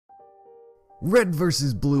Red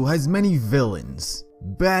vs. Blue has many villains,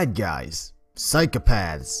 bad guys,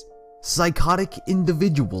 psychopaths, psychotic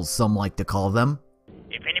individuals some like to call them.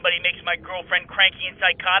 If anybody makes my girlfriend cranky and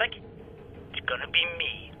psychotic, it's gonna be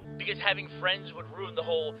me. Because having friends would ruin the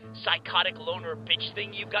whole psychotic loner bitch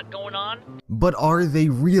thing you've got going on. But are they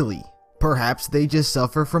really? Perhaps they just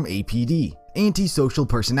suffer from APD, antisocial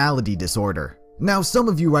personality disorder. Now some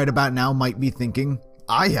of you right about now might be thinking,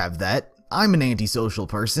 I have that, I'm an antisocial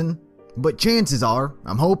person. But chances are,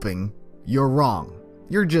 I'm hoping, you're wrong.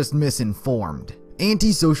 You're just misinformed.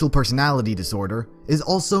 Antisocial personality disorder is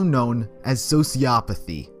also known as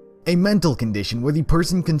sociopathy, a mental condition where the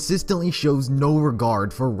person consistently shows no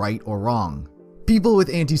regard for right or wrong. People with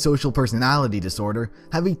antisocial personality disorder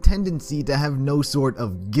have a tendency to have no sort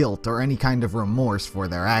of guilt or any kind of remorse for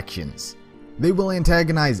their actions. They will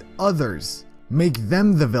antagonize others, make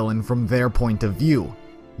them the villain from their point of view.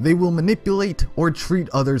 They will manipulate or treat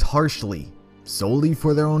others harshly, solely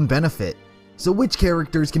for their own benefit. So which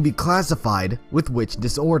characters can be classified with which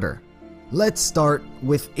disorder? Let's start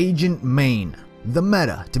with Agent Maine, the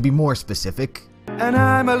Meta to be more specific. And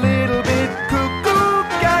I'm a little bit cuckoo,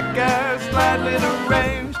 gaga, slightly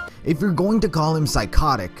deranged. If you're going to call him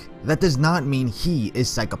psychotic, that does not mean he is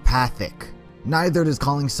psychopathic. Neither does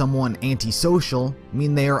calling someone antisocial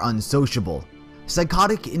mean they are unsociable.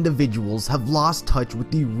 Psychotic individuals have lost touch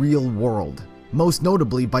with the real world, most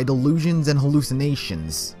notably by delusions and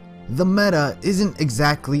hallucinations. The Meta isn't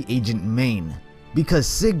exactly Agent Maine, because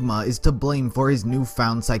Sigma is to blame for his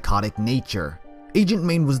newfound psychotic nature. Agent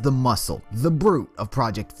Maine was the muscle, the brute of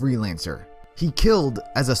Project Freelancer. He killed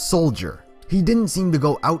as a soldier. He didn't seem to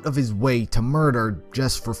go out of his way to murder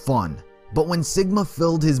just for fun. But when Sigma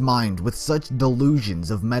filled his mind with such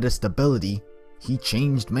delusions of meta stability, he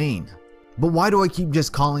changed Maine. But why do I keep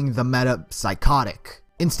just calling the Meta psychotic,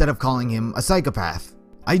 instead of calling him a psychopath?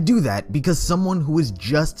 I do that because someone who is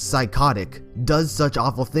just psychotic does such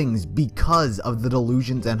awful things because of the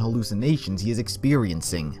delusions and hallucinations he is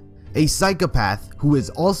experiencing. A psychopath who is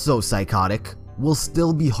also psychotic will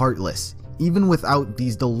still be heartless, even without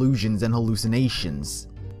these delusions and hallucinations.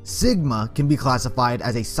 Sigma can be classified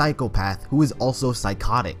as a psychopath who is also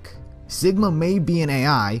psychotic. Sigma may be an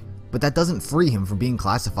AI, but that doesn't free him from being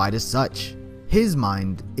classified as such. His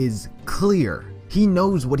mind is clear. He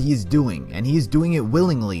knows what he is doing, and he is doing it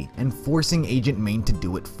willingly and forcing Agent Maine to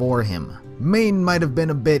do it for him. Maine might have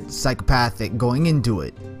been a bit psychopathic going into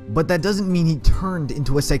it, but that doesn't mean he turned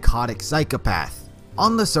into a psychotic psychopath.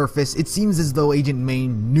 On the surface, it seems as though Agent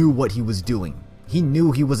Maine knew what he was doing. He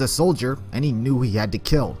knew he was a soldier, and he knew he had to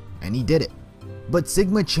kill, and he did it. But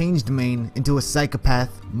Sigma changed Maine into a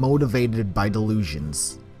psychopath motivated by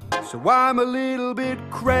delusions. So I'm a little bit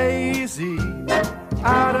crazy,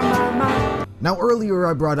 out of my mind. Now earlier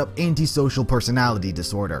I brought up antisocial personality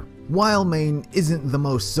disorder. While Maine isn't the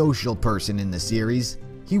most social person in the series,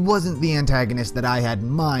 he wasn't the antagonist that I had in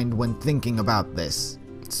mind when thinking about this.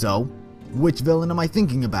 So, which villain am I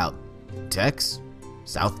thinking about? Tex?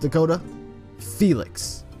 South Dakota?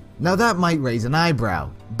 Felix. Now that might raise an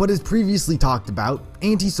eyebrow, but as previously talked about,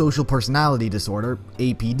 antisocial personality disorder,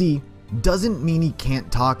 APD, doesn't mean he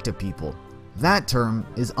can't talk to people. That term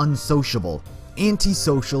is unsociable.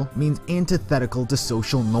 Antisocial means antithetical to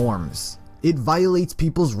social norms. It violates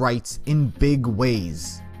people's rights in big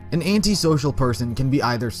ways. An antisocial person can be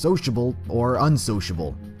either sociable or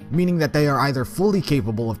unsociable, meaning that they are either fully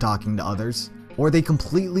capable of talking to others, or they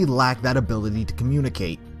completely lack that ability to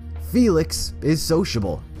communicate. Felix is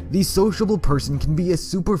sociable. The sociable person can be a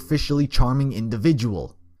superficially charming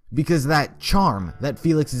individual, because that charm that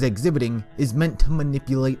Felix is exhibiting is meant to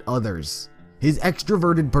manipulate others. His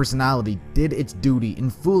extroverted personality did its duty in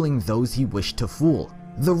fooling those he wished to fool.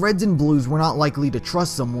 The Reds and Blues were not likely to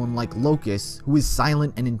trust someone like Locus, who is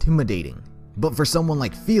silent and intimidating. But for someone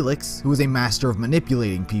like Felix, who is a master of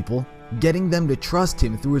manipulating people, getting them to trust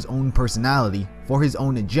him through his own personality, for his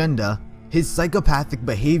own agenda, his psychopathic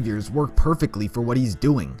behaviors work perfectly for what he's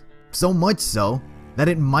doing. So much so, that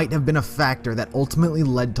it might have been a factor that ultimately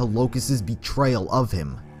led to Locus's betrayal of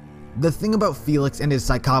him. The thing about Felix and his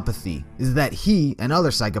psychopathy is that he and other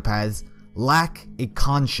psychopaths lack a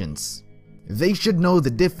conscience. They should know the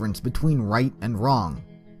difference between right and wrong,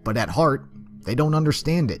 but at heart, they don't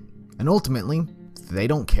understand it, and ultimately, they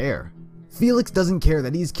don't care. Felix doesn't care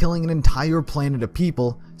that he's killing an entire planet of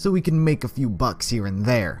people so he can make a few bucks here and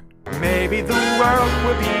there. Maybe the world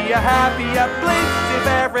would be a happier place if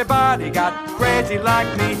everybody got crazy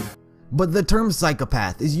like me. But the term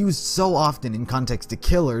psychopath is used so often in context to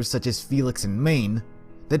killers such as Felix and Maine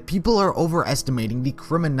that people are overestimating the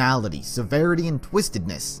criminality, severity, and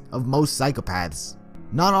twistedness of most psychopaths.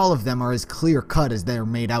 Not all of them are as clear-cut as they are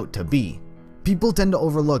made out to be. People tend to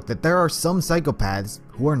overlook that there are some psychopaths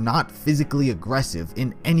who are not physically aggressive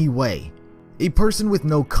in any way. A person with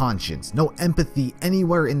no conscience, no empathy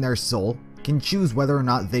anywhere in their soul, can choose whether or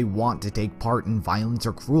not they want to take part in violence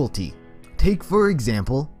or cruelty. Take, for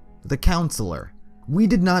example, the counselor. We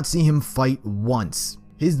did not see him fight once.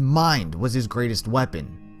 His mind was his greatest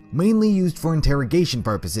weapon, mainly used for interrogation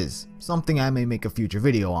purposes, something I may make a future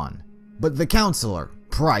video on. But the counselor,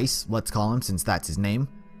 Price, let's call him since that's his name,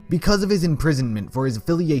 because of his imprisonment for his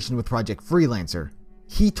affiliation with Project Freelancer,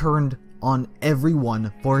 he turned on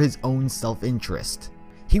everyone for his own self-interest.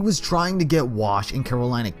 He was trying to get Wash and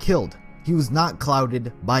Carolina killed. He was not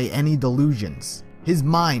clouded by any delusions. His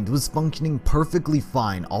mind was functioning perfectly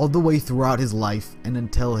fine all the way throughout his life and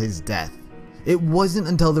until his death. It wasn't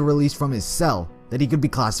until the release from his cell that he could be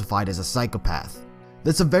classified as a psychopath.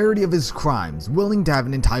 The severity of his crimes, willing to have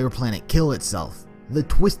an entire planet kill itself, the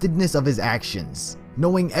twistedness of his actions,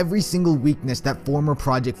 knowing every single weakness that former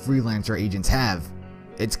Project Freelancer agents have.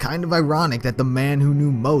 It's kind of ironic that the man who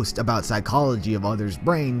knew most about psychology of others'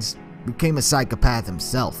 brains became a psychopath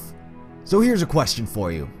himself. So here's a question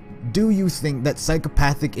for you. Do you think that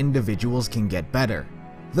psychopathic individuals can get better?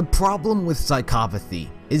 The problem with psychopathy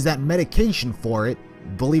is that medication for it,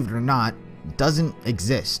 believe it or not, doesn't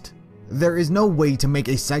exist. There is no way to make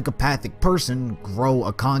a psychopathic person grow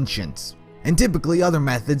a conscience. And typically other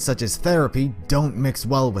methods such as therapy don't mix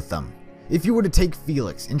well with them. If you were to take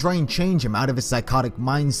Felix and try and change him out of his psychotic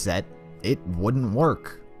mindset, it wouldn't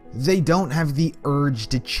work. They don't have the urge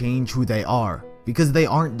to change who they are, because they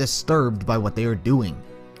aren't disturbed by what they are doing.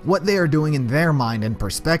 What they are doing in their mind and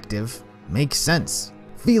perspective makes sense.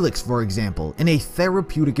 Felix, for example, in a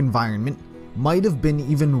therapeutic environment, might have been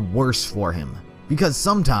even worse for him, because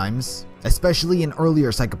sometimes, especially in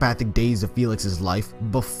earlier psychopathic days of Felix's life,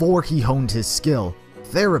 before he honed his skill,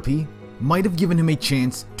 therapy might have given him a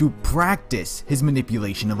chance to practice his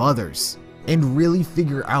manipulation of others, and really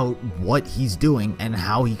figure out what he's doing and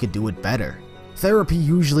how he could do it better. Therapy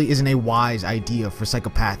usually isn't a wise idea for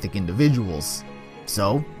psychopathic individuals.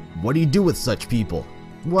 So, what do you do with such people?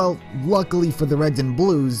 Well, luckily for the Reds and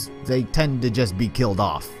Blues, they tend to just be killed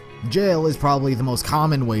off. Jail is probably the most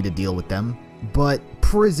common way to deal with them, but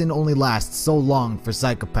prison only lasts so long for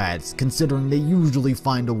psychopaths, considering they usually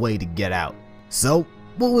find a way to get out. So,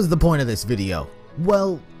 what was the point of this video?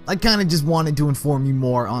 Well, I kinda just wanted to inform you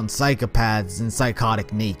more on psychopaths and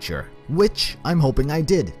psychotic nature, which I'm hoping I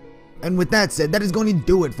did. And with that said, that is going to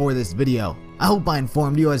do it for this video. I hope I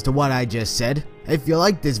informed you as to what I just said. If you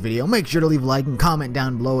liked this video, make sure to leave a like and comment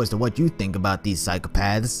down below as to what you think about these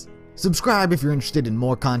psychopaths. Subscribe if you're interested in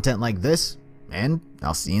more content like this, and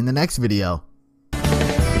I'll see you in the next video.